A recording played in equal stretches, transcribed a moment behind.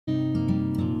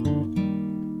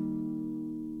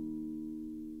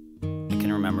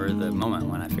remember the moment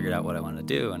when I figured out what I wanted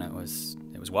to do, and it was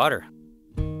water.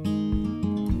 I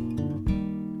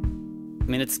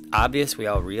mean, it's obvious we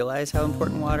all realize how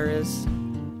important water is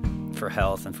for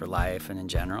health and for life and in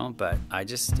general, but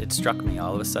it struck me.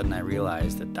 All of a sudden I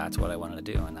realized that that's what I wanted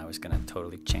to do, and I was going to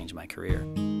totally change my career.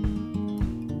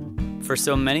 For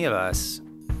so many of us,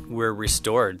 we're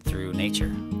restored through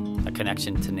nature. A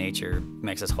connection to nature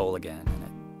makes us whole again, and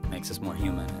it makes us more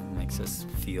human, and makes us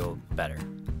feel better.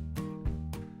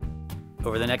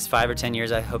 Over the next 5 or 10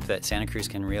 years, I hope that Santa Cruz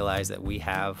can realize that we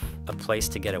have a place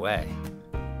to get away,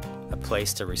 a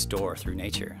place to restore through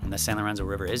nature, and the San Lorenzo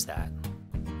River is that.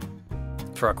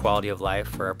 For our quality of life,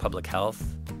 for our public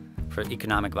health, for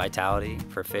economic vitality,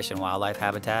 for fish and wildlife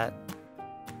habitat,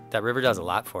 that river does a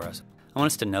lot for us. I want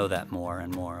us to know that more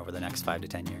and more over the next 5 to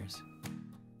 10 years.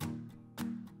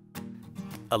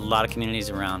 A lot of communities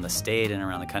around the state and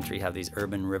around the country have these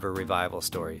urban river revival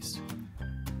stories.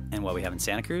 And what we have in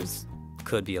Santa Cruz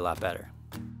could be a lot better.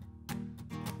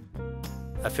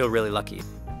 I feel really lucky.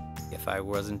 If I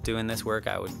wasn't doing this work,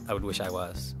 I would wish I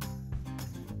was.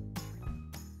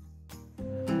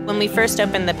 When we first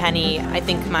opened the Penny, I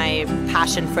think my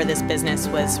passion for this business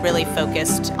was really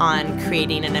focused on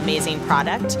creating an amazing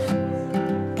product.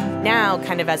 Now,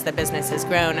 kind of as the business has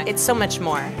grown, it's so much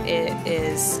more. It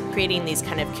is creating these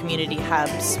kind of community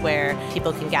hubs where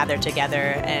people can gather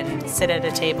together and sit at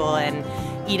a table and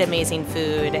eat amazing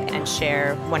food and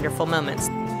share wonderful moments.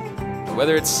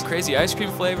 Whether it's crazy ice cream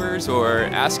flavors or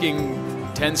asking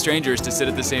 10 strangers to sit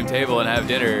at the same table and have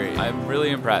dinner, I'm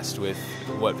really impressed with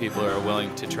what people are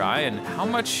willing to try and how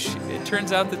much it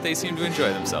turns out that they seem to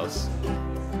enjoy themselves.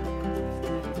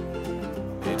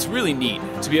 It's really neat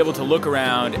to be able to look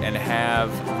around and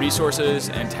have resources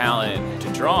and talent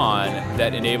to draw on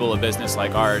that enable a business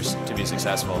like ours to be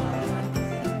successful.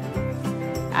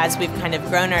 As we've kind of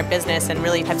grown our business and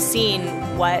really have seen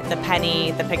what the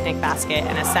Penny, the picnic basket,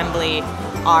 and assembly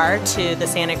are to the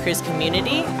Santa Cruz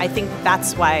community, I think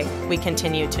that's why we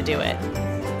continue to do it.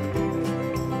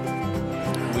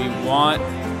 We want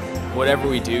whatever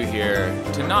we do here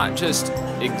to not just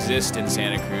exist in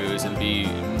Santa Cruz and be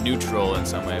neutral in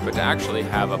some way, but to actually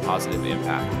have a positive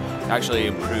impact, to actually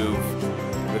improve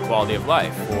the quality of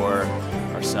life for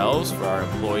ourselves, for our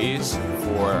employees,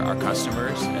 for our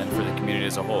customers, and for the community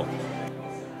as a whole.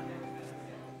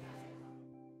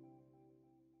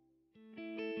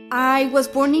 I was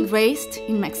born and raised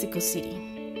in Mexico City.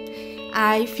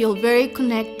 I feel very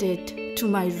connected to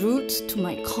my roots, to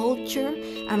my culture.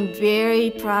 I'm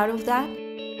very proud of that.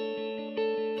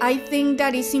 I think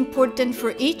that it's important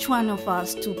for each one of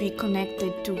us to be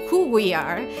connected to who we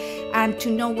are and to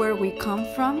know where we come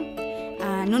from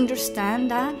and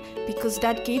understand that, because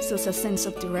that gives us a sense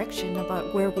of direction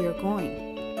about where we're going.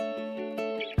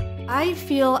 I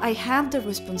feel I have the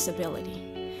responsibility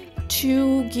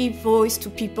to give voice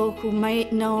to people who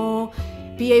might not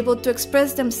be able to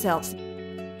express themselves.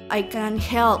 I can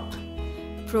help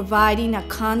providing a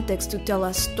context to tell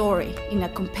a story in a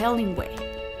compelling way.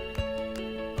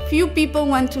 Few people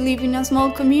want to live in a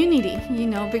small community,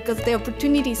 because the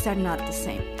opportunities are not the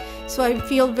same. So I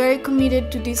feel very committed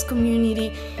to this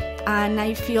community, and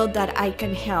I feel that I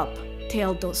can help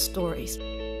tell those stories.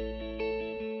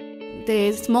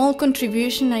 The small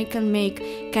contribution I can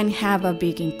make can have a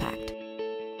big impact.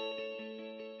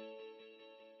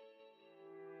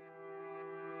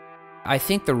 I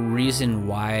think the reason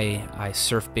why I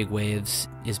surf big waves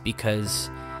is because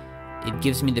it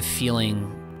gives me the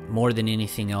feeling more than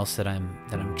anything else that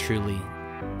I'm truly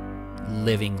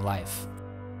living life,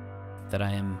 that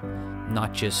I am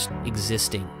not just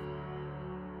existing.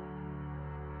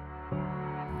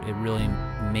 It really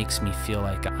makes me feel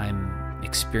like I'm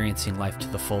experiencing life to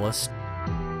the fullest.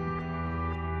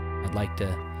 I'd like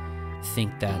to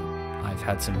think that I've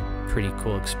had some pretty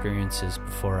cool experiences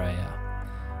before I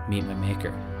meet my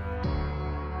maker.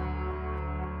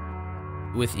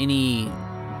 With any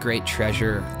great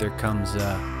treasure, there comes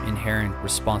an inherent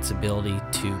responsibility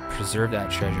to preserve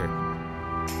that treasure.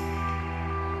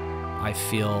 I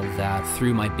feel that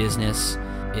through my business,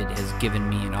 it has given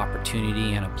me an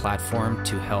opportunity and a platform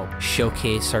to help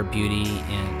showcase our beauty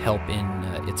and help in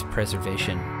its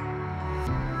preservation.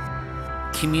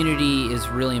 Community is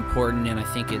really important, and I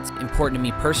think it's important to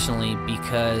me personally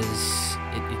because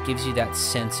it gives you that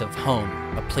sense of home,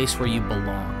 a place where you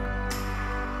belong.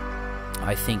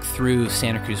 I think through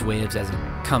Santa Cruz Waves as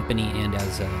a company and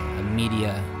as a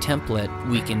media template,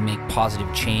 we can make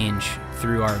positive change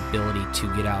through our ability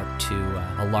to get out to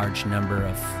a large number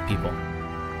of people.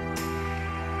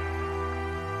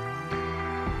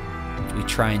 We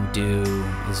try and do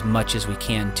as much as we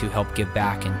can to help give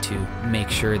back and to make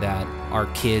sure that our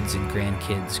kids and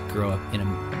grandkids grow up in an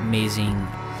amazing,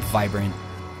 vibrant,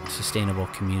 sustainable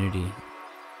community.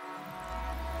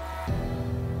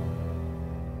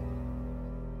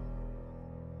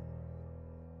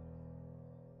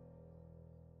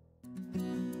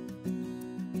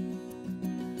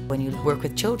 When you work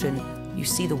with children, you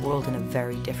see the world in a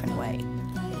very different way.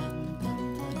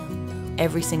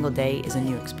 Every single day is a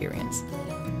new experience.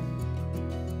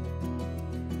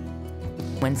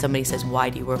 When somebody says, why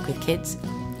do you work with kids?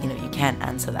 You know, you can't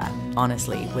answer that,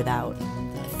 honestly, without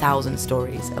 1,000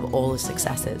 stories of all the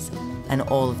successes and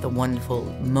all of the wonderful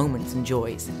moments and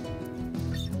joys.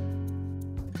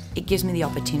 It gives me the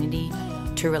opportunity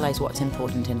to realize what's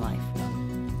important in life.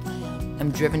 I'm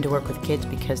driven to work with kids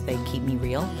because they keep me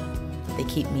real. They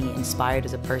keep me inspired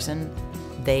as a person.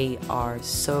 They are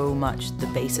so much the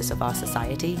basis of our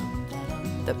society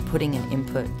that putting an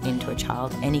input into a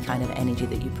child, any kind of energy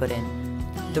that you put in,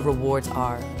 the rewards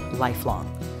are lifelong.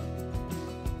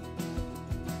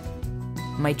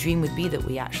 My dream would be that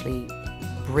we actually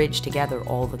bridge together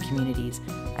all the communities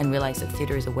and realize that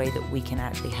theater is a way that we can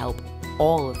actually help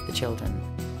all of the children.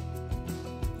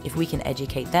 If we can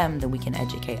educate them, then we can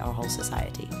educate our whole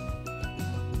society.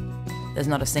 There's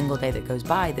not a single day that goes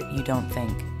by that you don't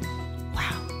think,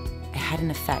 wow, it had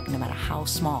an effect, no matter how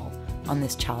small, on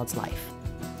this child's life.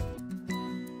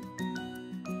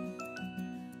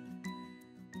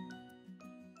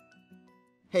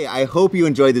 Hey, I hope you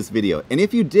enjoyed this video, and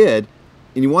if you did,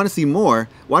 and you want to see more,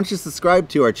 why don't you subscribe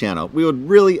to our channel? We would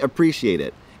really appreciate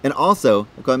it. And also,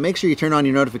 make sure you turn on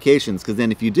your notifications, because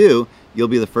then if you do, you'll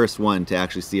be the first one to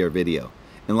actually see our video.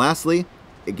 And lastly,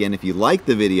 again, if you like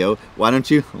the video, why don't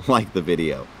you like the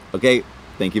video? Okay,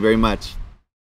 thank you very much.